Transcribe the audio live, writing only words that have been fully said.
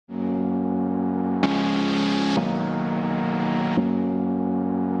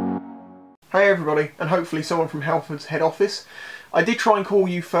Hey everybody, and hopefully someone from Halfords head office. I did try and call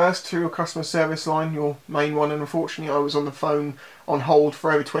you first through your customer service line, your main one, and unfortunately I was on the phone on hold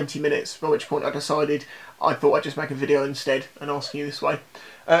for over 20 minutes, by which point I decided I thought I'd just make a video instead and ask you this way.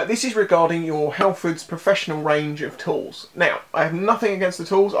 This is regarding your Halfords professional range of tools. Now, I have nothing against the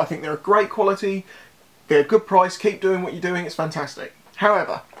tools. I think they're a great quality, they're a good price, keep doing what you're doing, it's fantastic.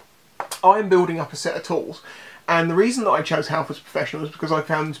 However, I am building up a set of tools. And the reason that I chose Halfords Professional is because I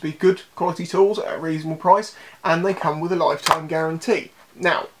found them to be good quality tools at a reasonable price, and they come with a lifetime guarantee.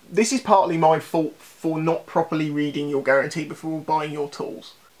 Now, this is partly my fault for not properly reading your guarantee before buying your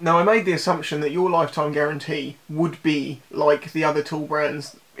tools. Now, I made the assumption that your lifetime guarantee would be like the other tool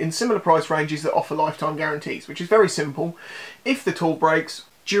brands in similar price ranges that offer lifetime guarantees, which is very simple. If the tool breaks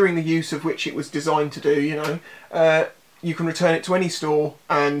during the use of which it was designed to do, you can return it to any store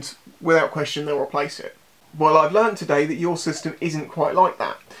and without question they'll replace it. Well, I've learned today that your system isn't quite like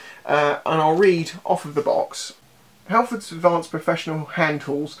that, and I'll read off of the box. Halfords Advanced Professional Hand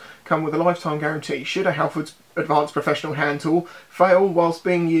Tools come with a lifetime guarantee. Should a Halfords Advanced Professional Hand Tool fail whilst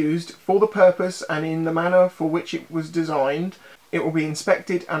being used for the purpose and in the manner for which it was designed, it will be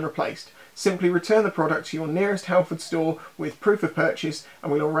inspected and replaced. Simply return the product to your nearest Halfords store with proof of purchase and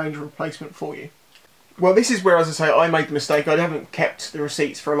we'll arrange a replacement for you. Well, this is where, as I say, I made the mistake. I haven't kept the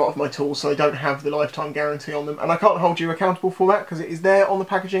receipts for a lot of my tools, so I don't have the lifetime guarantee on them. And I can't hold you accountable for that because it is there on the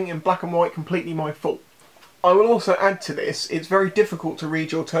packaging in black and white, completely my fault. I will also add to this, it's very difficult to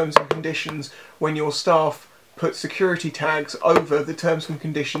read your terms and conditions when your staff put security tags over the terms and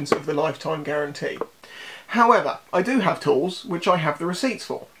conditions of the lifetime guarantee. However, I do have tools which I have the receipts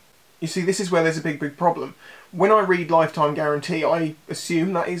for. You see, this is where there's a big problem. When I read lifetime guarantee, I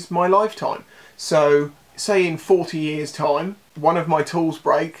assume that is my lifetime. So, say in 40 years' time, one of my tools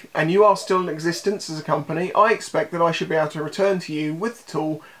break, and you are still in existence as a company, I expect that I should be able to return to you with the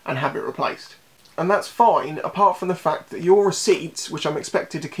tool and have it replaced. And that's fine, apart from the fact that your receipts, which I'm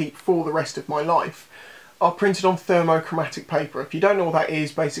expected to keep for the rest of my life, are printed on thermochromatic paper. If you don't know what that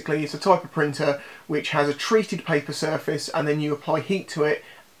is, basically it's a type of printer which has a treated paper surface and then you apply heat to it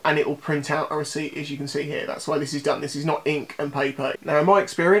and it will print out a receipt, as you can see here. That's why this is done. This is not ink and paper. Now, in my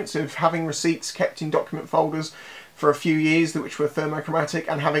experience of having receipts kept in document folders for a few years which were thermochromatic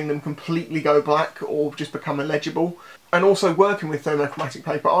and having them completely go black or just become illegible, and also working with thermochromatic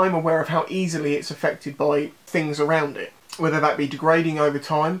paper, I'm aware of how easily it's affected by things around it, whether that be degrading over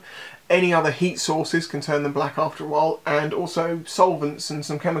time. Any other heat sources can turn them black after a while, and also solvents and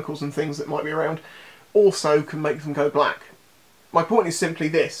some chemicals and things that might be around also can make them go black. My point is simply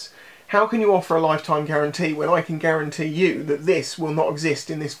this: how can you offer a lifetime guarantee when I can guarantee you that this will not exist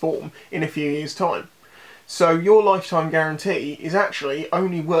in this form in a few years' time? So your lifetime guarantee is actually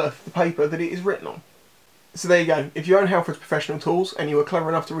only worth the paper that it is written on. So there you go. If you own Halfords Professional Tools and you were clever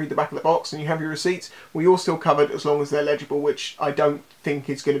enough to read the back of the box and you have your receipts, well, you're still covered as long as they're legible, which I don't think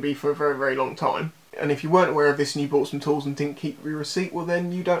is going to be for a very long time. And if you weren't aware of this and you bought some tools and didn't keep your receipt, well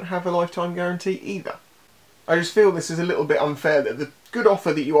then you don't have a lifetime guarantee either. I just feel this is a little bit unfair that the good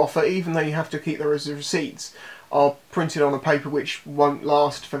offer that you offer, even though you have to keep those receipts, are printed on a paper which won't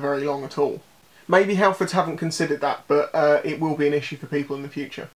last for very long at all. Maybe Halfords haven't considered that, but it will be an issue for people in the future.